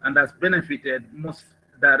and has benefited most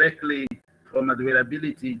directly from the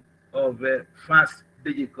availability of fast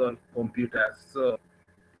digital computers. So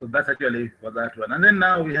that's actually for that one. And then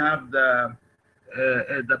now we have the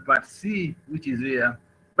part C, which is here.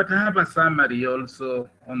 But I have a summary also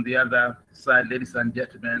on the other side, ladies and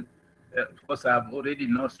gentlemen. Of course, I've already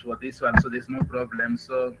notes for this one, so there's no problem.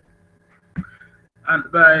 So,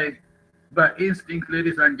 and by instinct,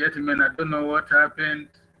 ladies and gentlemen, I don't know what happened.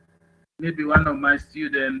 Maybe one of my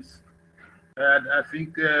students, I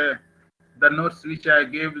think the notes which I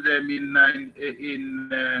gave them in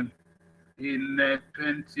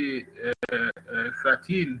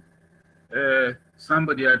 2013,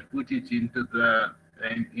 somebody had put it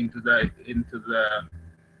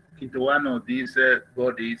into one of these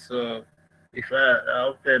bodies. So if I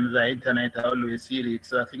open the internet, I always see it.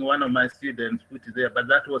 So I think one of my students put it there, but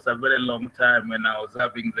that was a very long time when I was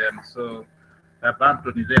having them. So I bumped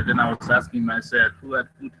on it there, then I was asking myself, who had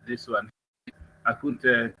put this one? I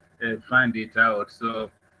couldn't find it out.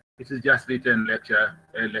 So it is just written lecture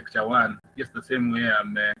 1, just the same way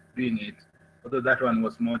I'm doing it. Although that one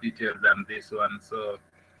was more detailed than this one. So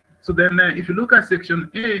then if you look at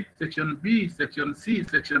section A, section B, section C,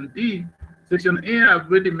 section D, section A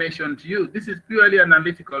I've already mentioned to you. This is purely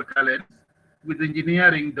analytical talent with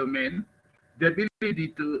engineering domain, the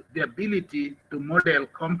ability to model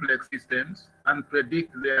complex systems and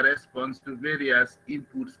predict their response to various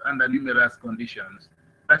inputs under numerous conditions.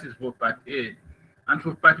 That is for part A. And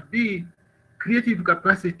for part B, creative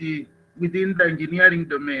capacity within the engineering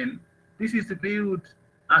domain. This is viewed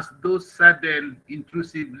as those sudden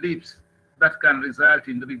intrusive leaps that can result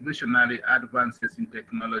in revolutionary advances in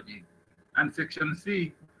technology. And section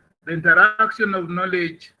C, the interaction of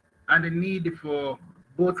knowledge and the need for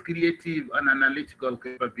both creative and analytical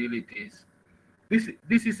capabilities.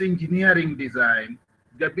 This is engineering design,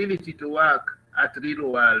 the ability to work at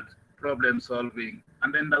real-world problem solving.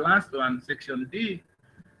 And then the last one, section D,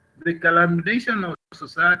 the culmination of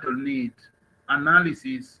societal need,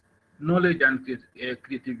 analysis, knowledge and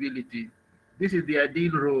creativity. This is the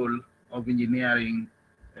ideal role of engineering,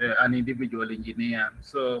 an individual engineer.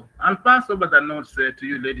 So I'll pass over the notes to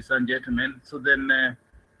you, ladies and gentlemen, so then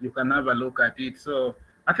you can have a look at it. So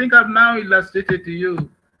I think I've now illustrated to you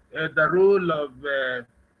the role of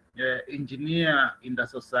engineer in the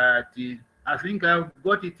society, I think I've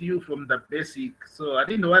got it to you from the basic. So I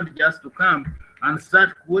didn't want just to come and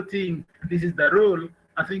start quoting, this is the role.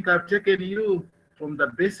 I think I've taken you from the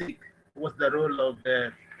basic. What's the role of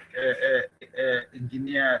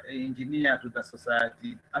engineer to the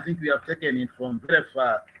society? I think we have taken it from very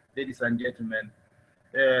far, ladies and gentlemen.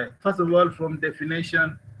 First of all, from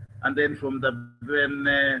definition, and then from the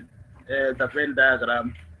Venn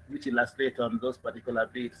diagram, which illustrates on those particular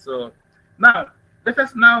bits. So now, let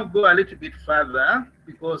us now go a little bit further,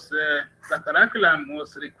 because the curriculum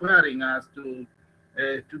was requiring us to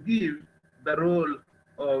give the role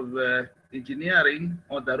of engineering,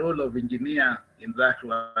 or the role of engineer in that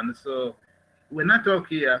one. So when I talk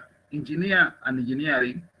here, engineer and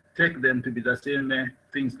engineering, take them to be the same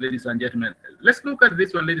things, ladies and gentlemen. Let's look at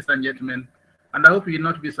this one, ladies and gentlemen, and I hope you will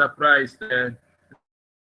not be surprised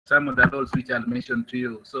some of the roles which I'll mention to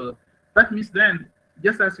you. So that means then,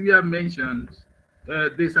 just as we have mentioned,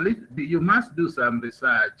 you must do some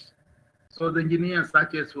research. So the engineer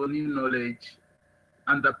searches for new knowledge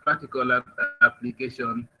and the practical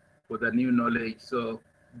application for the new knowledge. So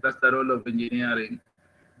that's the role of engineering.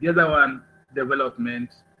 The other one, development.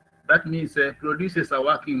 That means produces a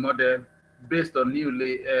working model based on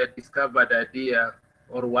newly discovered idea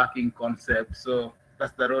or working concept. So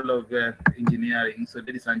that's the role of engineering. So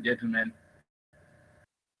ladies and gentlemen.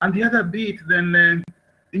 And the other bit, then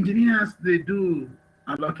engineers, they do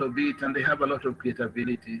a lot of it and they have a lot of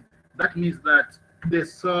creativity. That means that they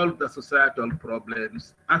solve the societal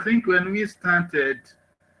problems. I think when we started,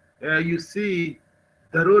 you see,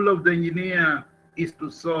 the role of the engineer is to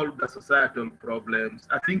solve the societal problems.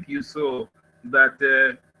 I think you saw that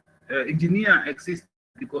engineer exists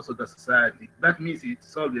because of the society. That means it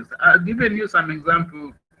solves it. I've given you some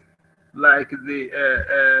example, like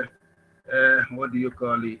the what do you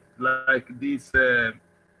call it? Like these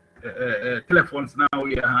telephones now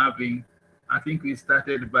we are having. I think we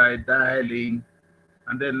started by dialing,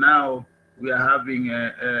 and then now we are having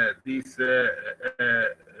this.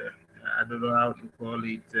 I don't know how to call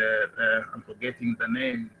it. I'm forgetting the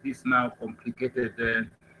name. These now complicated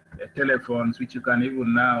telephones, which you can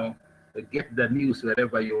even now get the news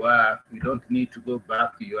wherever you are. You don't need to go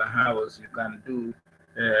back to your house. You can do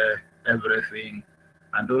everything,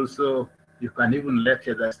 and also you can even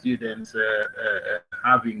lecture the students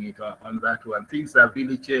having it on that one. Things have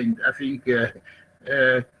really changed. I think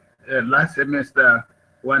last semester,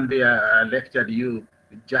 one day I lectured you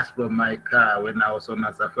just from my car when I was on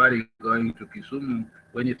a safari going to Kisumu.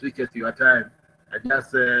 When it reaches your time, I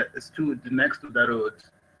just stood next to the road.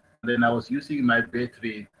 Then I was using my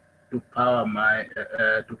battery to power my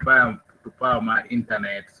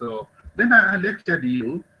internet. So then I lectured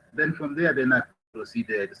you. Then from there, then I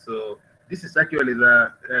proceeded. So this is actually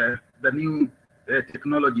the new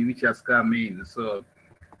technology which has come in. So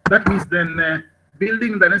that means then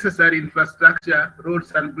building the necessary infrastructure,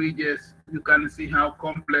 roads and bridges. You can see how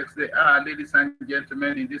complex they are, ladies and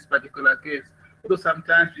gentlemen, in this particular case. Although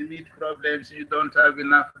sometimes you meet problems, you don't have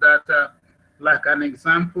enough data. Like an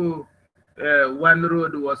example, one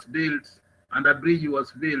road was built and a bridge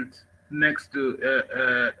was built next to,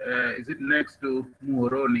 is it next to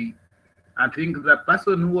Muhoroni? I think the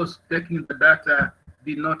person who was taking the data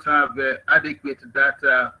did not have adequate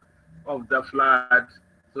data of the flood.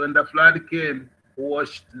 So when the flood came,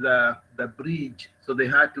 washed the bridge, so they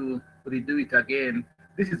had to redo it again.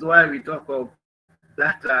 This is why we talk of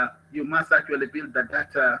data. You must actually build the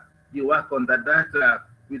data. You work on the data.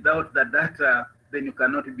 Without the data, then you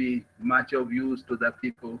cannot be much of use to the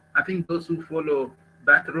people. I think those who follow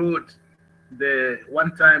that road, the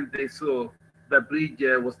one time they saw the bridge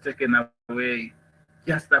was taken away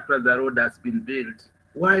just after the road has been built.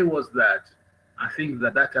 Why was that? I think the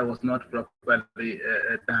data was not properly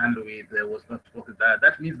done with. Was not properly done.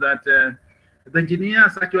 That means that the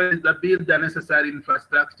engineers actually build the necessary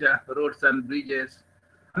infrastructure, roads and bridges.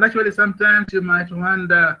 And actually, sometimes you might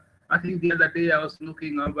wonder. I think the other day I was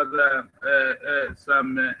looking over the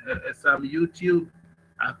some YouTube.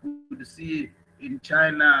 I could see in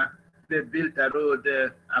China they built a road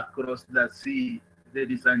across the sea,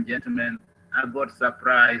 ladies and gentlemen. I got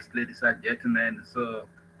surprised, ladies and gentlemen. So,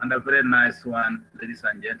 and a very nice one, ladies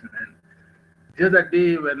and gentlemen. The other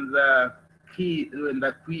day when the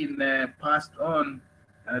queen passed on,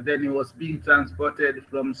 then he was being transported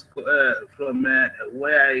from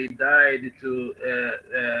where he died to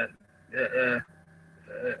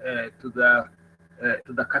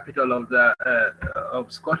the capital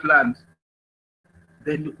of Scotland.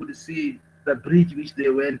 Then you could see the bridge which they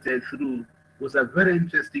went through was a very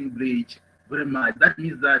interesting bridge, very much. That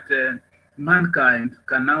means that mankind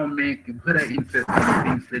can now make very interesting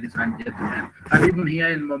things, ladies and gentlemen. And even here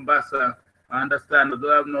in Mombasa, I understand,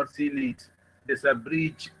 although I've not seen it, there's a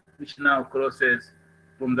bridge which now crosses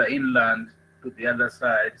from the inland to the other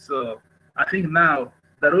side. So I think now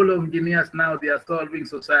the role of engineers now, they are solving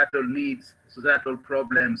societal needs, societal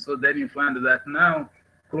problems. So then you find that now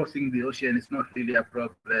crossing the ocean is not really a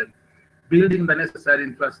problem. Building the necessary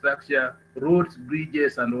infrastructure, roads,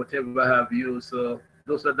 bridges, and whatever have you. So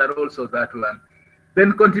those are the roles of that one.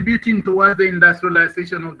 Then contributing towards the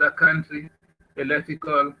industrialization of the country,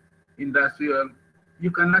 electrical, industrial.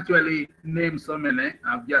 You can actually name so many.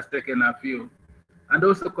 I've just taken a few. And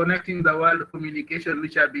also connecting the world communication,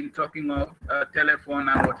 which I've been talking of, telephone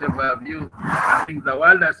and whatever have you. I think the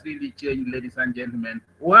world has really changed, ladies and gentlemen.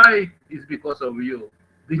 Why? It's because of you.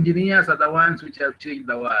 The engineers are the ones which have changed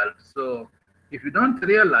the world. So if you don't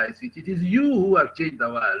realize it, it is you who have changed the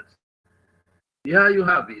world. Yeah, you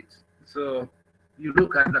have it. So you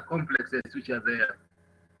look at the complexes which are there.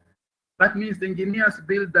 That means the engineers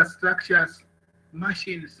build the structures,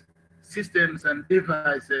 machines, systems, and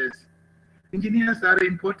devices. Engineers are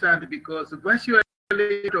important because virtually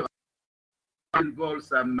it involves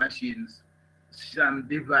some machines, some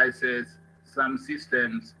devices, some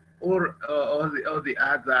systems, or the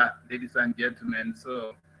other, ladies and gentlemen.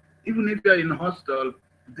 So even if you're in hospital,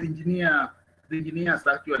 the engineers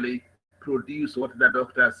actually produce what the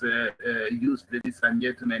doctors use, ladies and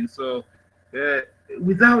gentlemen. So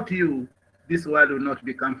without you, this world will not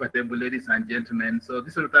be comfortable, ladies and gentlemen. So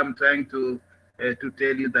this is what I'm trying to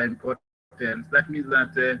tell you, the importance. That means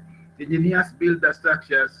that engineers build the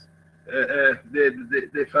structures,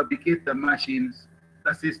 they fabricate the machines,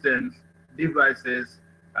 the systems, devices,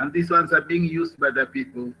 and these ones are being used by the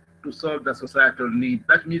people to solve the societal need.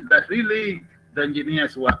 That means that really the engineer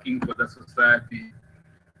is working for the society.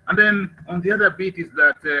 And then on the other bit is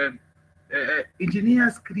that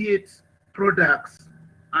engineers create products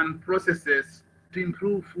and processes to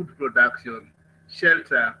improve food production,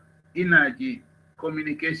 shelter, energy,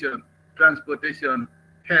 communication, transportation,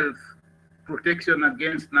 health, protection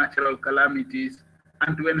against natural calamities,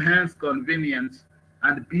 and to enhance convenience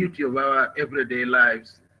and beauty of our everyday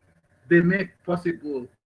lives. They make possible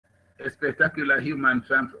a spectacular human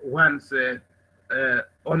triumph once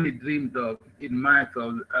only dreamed of in myth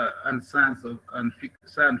and science and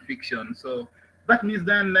science fiction. So that means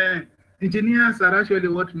then engineers are actually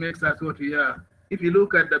what makes us what we are. If you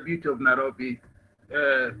look at the beauty of Nairobi,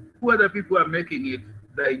 who are the people who are making it?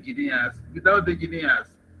 The engineers. Without the engineers,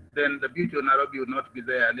 then the beauty of Nairobi would not be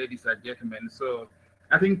there, ladies and gentlemen. So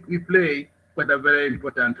I think we play quite a very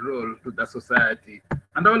important role to the society.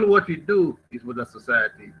 And all what we do is for the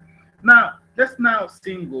society. Now, just now,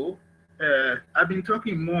 single, I've been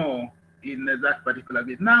talking more in that particular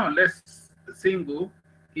bit. Now, let's single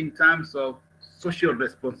in terms of social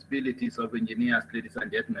responsibilities of engineers, ladies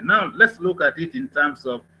and gentlemen. Now, let's look at it in terms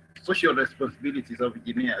of social responsibilities of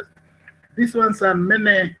engineers. These ones are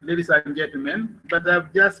many, ladies and gentlemen, but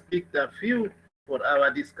I've just picked a few for our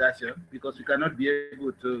discussion because we cannot be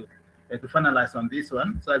able to finalize on this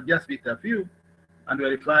one. So I've just picked a few, and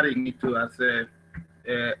we're referring it to as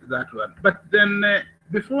that one. But then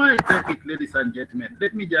before I take it, ladies and gentlemen,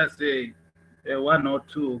 let me just say one or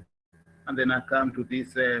two, and then I come to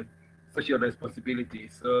this social responsibility.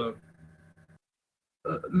 So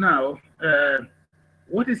now,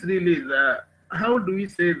 what is really the, how do we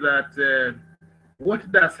say that, what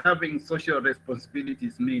does having social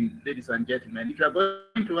responsibilities mean, ladies and gentlemen? If you're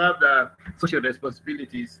going to have the social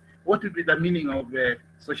responsibilities, what would be the meaning of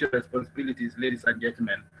social responsibilities, ladies and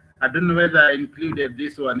gentlemen? I don't know whether I included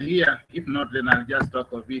this one here. If not, then I'll just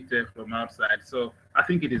talk of it from outside. So I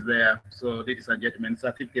think it is there. So, ladies and gentlemen, so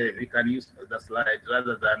I think we can use the slide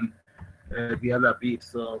rather than the other bit.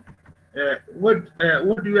 So what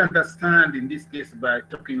do you understand in this case by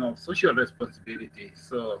talking of social responsibility?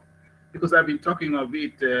 So, because I've been talking of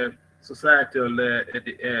it, societal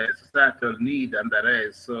need and the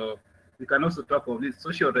rest. So we can also talk of these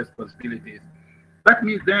social responsibilities. That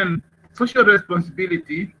means then social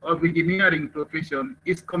responsibility of engineering profession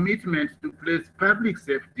is commitment to place public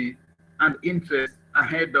safety and interest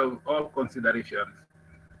ahead of all considerations.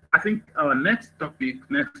 I think our next topic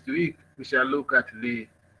next week, we shall look at the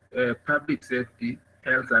public safety,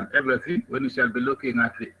 health, and everything when we shall be looking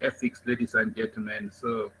at the ethics, ladies and gentlemen.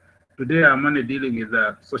 So today I'm only dealing with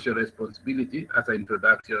the social responsibility as an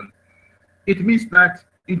introduction. It means that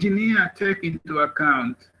engineers take into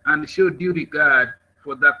account and show due regard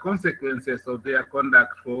for the consequences of their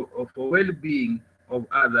conduct for well-being of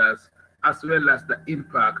others, as well as the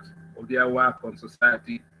impact of their work on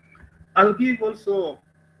society. I'll give also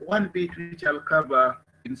one bit which I'll cover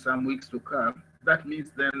in some weeks to come. That means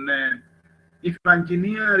then if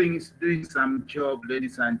engineering is doing some job,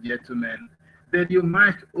 ladies and gentlemen, then you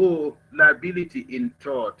might owe liability in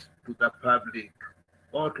tort to the public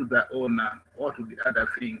or to the owner or to the other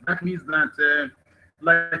thing. That means that,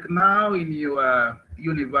 like now in your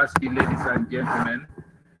university, ladies and gentlemen,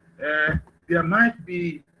 there might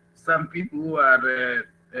be some people who are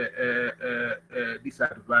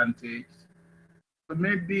disadvantaged. So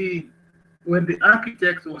maybe when the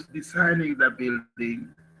architect was designing the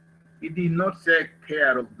building, he did not take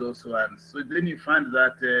care of those ones. So then you find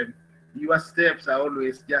that your steps are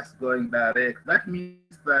always just going direct. That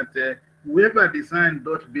means that whoever designed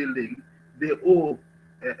that building, they owe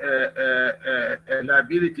a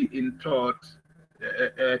liability in tort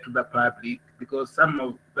to the public, because some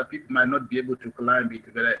of the people might not be able to climb it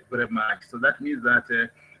very, very much. So that means that,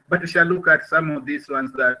 but we shall look at some of these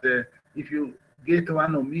ones that if you get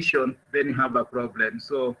one omission, then you have a problem.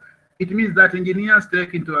 So it means that engineers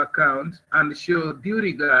take into account and show due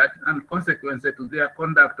regard and consequences to their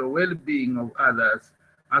conduct or well-being of others,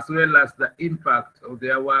 as well as the impact of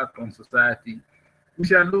their work on society. We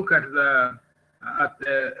shall look at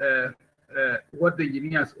what the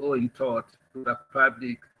engineers owe in tort to the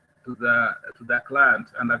public, to the client,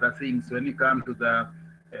 and other things when it comes to the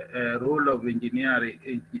role of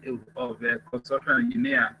engineering, of a consultant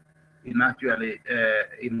engineer in actually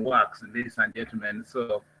in works, ladies and gentlemen.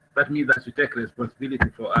 So that means that you take responsibility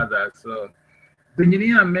for others. So the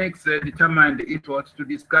engineer makes a determined effort to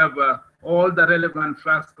discover all the relevant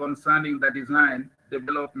facts concerning the design,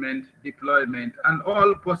 development, deployment, and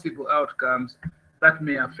all possible outcomes that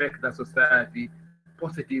may affect the society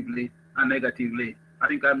positively and negatively. I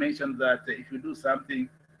think I mentioned that if you do something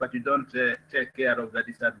but you don't take care of the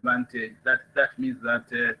disadvantage, that means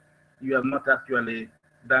that you have not actually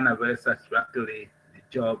done a very satisfactory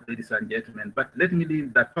job, ladies and gentlemen. But let me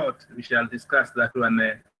leave that thought. We shall discuss that one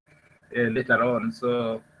later on.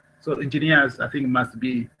 So engineers, I think, must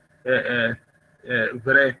be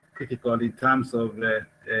very critical in terms of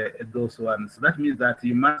those ones. That means that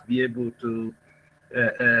you must be able to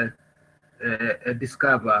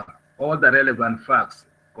discover all the relevant facts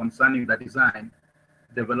concerning the design,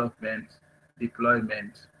 development,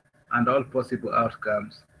 deployment, and all possible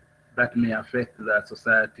outcomes that may affect the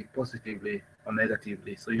society positively or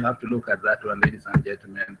negatively. So you have to look at that one, ladies and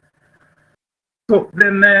gentlemen. So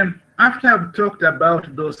then, after I've talked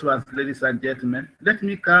about those ones, ladies and gentlemen, let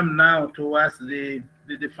me come now towards the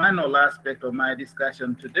final aspect of my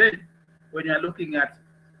discussion today, when you're looking at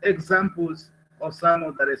examples of some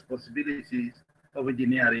of the responsibilities of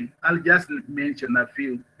engineering. I'll just mention a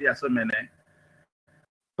few. There are so many.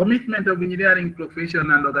 Commitment of engineering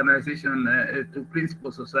profession and organization to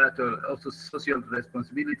principles of social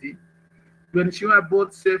responsibility, to ensure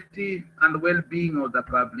both safety and well-being of the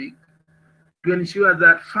public, to ensure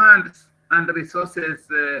that funds and resources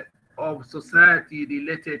of society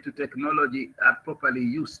related to technology are properly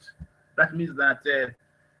used. That means that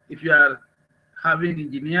if you are having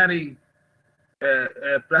engineering,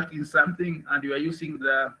 practicing something, and you are using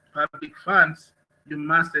the public funds, you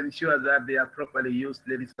must ensure that they are properly used,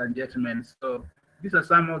 ladies and gentlemen. So these are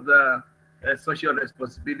some of the social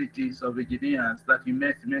responsibilities of engineers that you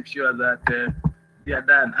must make sure that they are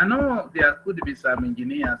done. I know there could be some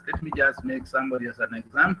engineers. Let me just make somebody as an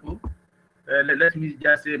example. Let me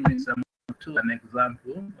just say Mr. Mutu an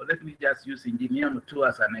example, or let me just use Engineer Mutua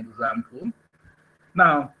as an example.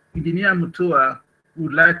 Now, Engineer Mutua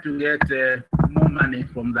would like to get more money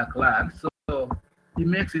from the client, so he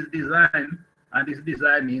makes his design, and his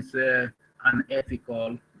design is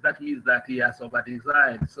unethical. That means that he has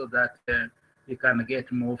over-designed so that he can get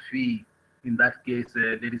more fee. In that case,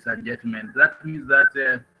 ladies and gentlemen, that means that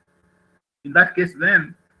in that case,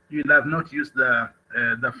 then you will have not used the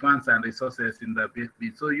funds and resources in the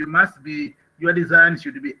BFB. So you must be, your design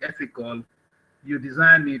should be ethical. You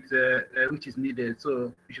design it which is needed.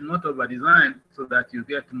 So you should not over-design so that you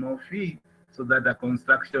get more fee, so that the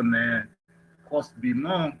construction cost be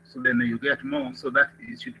more, so then you get more. So that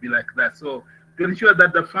it should be like that. So to ensure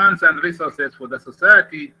that the funds and resources for the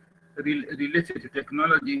society related to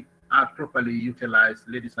technology are properly utilized,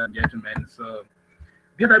 ladies and gentlemen. So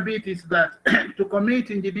the other bit is that to commit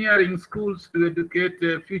engineering schools to educate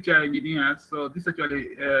future engineers. So this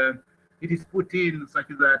actually, it is put in such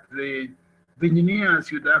that the engineers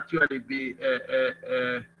should actually be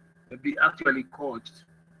actually coached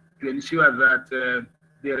to ensure that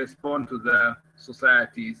they respond to the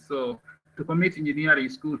society. So to commit engineering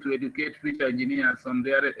school to educate future engineers on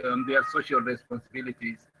their social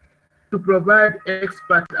responsibilities, to provide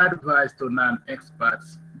expert advice to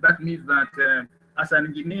non-experts. That means that as an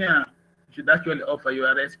engineer, you should actually offer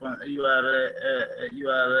your expertise.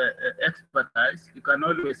 You can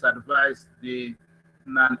always advise the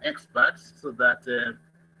non-experts so that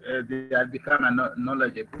they have become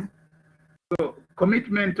knowledgeable. So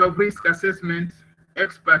commitment of risk assessment,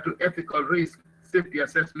 expert to ethical risk safety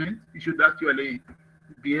assessment, you should actually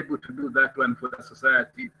be able to do that one for the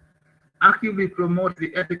society. Actively promote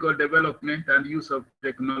the ethical development and use of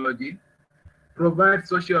technology. Provide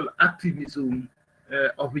social activism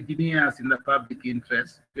of engineers in the public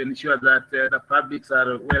interest to ensure that the publics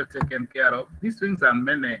are well taken care of. These things are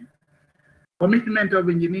many. Commitment of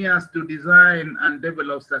engineers to design and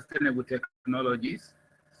develop sustainable technologies.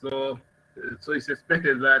 So it's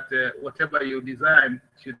expected that whatever you design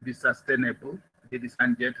should be sustainable, ladies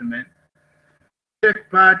and gentlemen. Take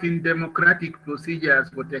part in democratic procedures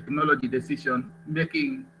for technology decision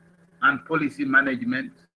making and policy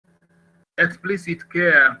management. Explicit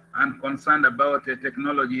care and concern about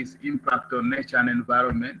technology's impact on nature and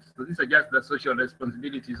environment. So these are just the social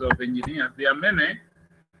responsibilities of engineers. There are many.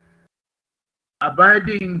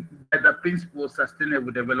 Abiding by the principle of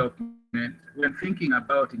sustainable development when thinking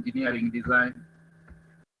about engineering design.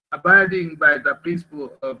 Abiding by the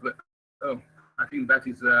principle of, I think that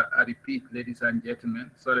is a repeat, ladies and gentlemen,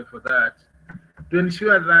 sorry for that. To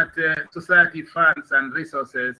ensure that society funds and resources